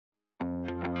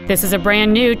This is a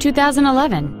brand new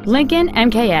 2011 Lincoln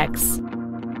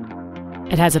MKX.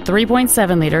 It has a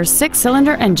 3.7-liter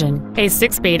six-cylinder engine, a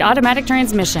 6-speed automatic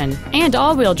transmission, and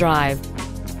all-wheel drive.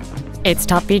 Its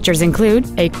top features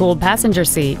include a cooled passenger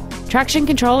seat, traction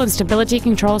control and stability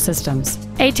control systems,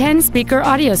 a 10-speaker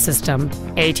audio system,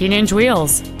 18-inch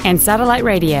wheels, and satellite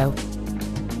radio.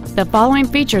 The following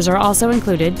features are also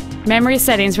included: memory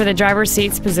settings for the driver's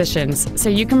seat's positions, so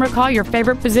you can recall your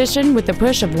favorite position with the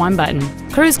push of one button,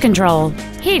 cruise control,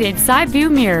 heated side view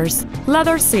mirrors,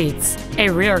 leather seats, a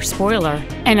rear spoiler,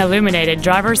 an illuminated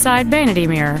driver's side vanity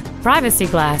mirror, privacy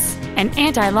glass, an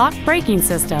anti-lock braking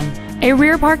system, a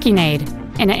rear parking aid,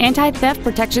 and an anti-theft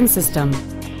protection system.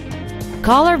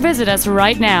 Call or visit us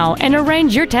right now and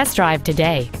arrange your test drive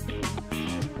today.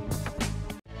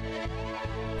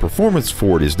 Performance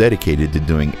Ford is dedicated to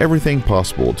doing everything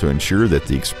possible to ensure that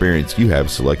the experience you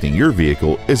have selecting your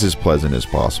vehicle is as pleasant as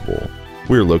possible.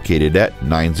 We are located at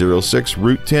 906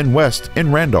 Route 10 West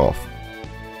in Randolph.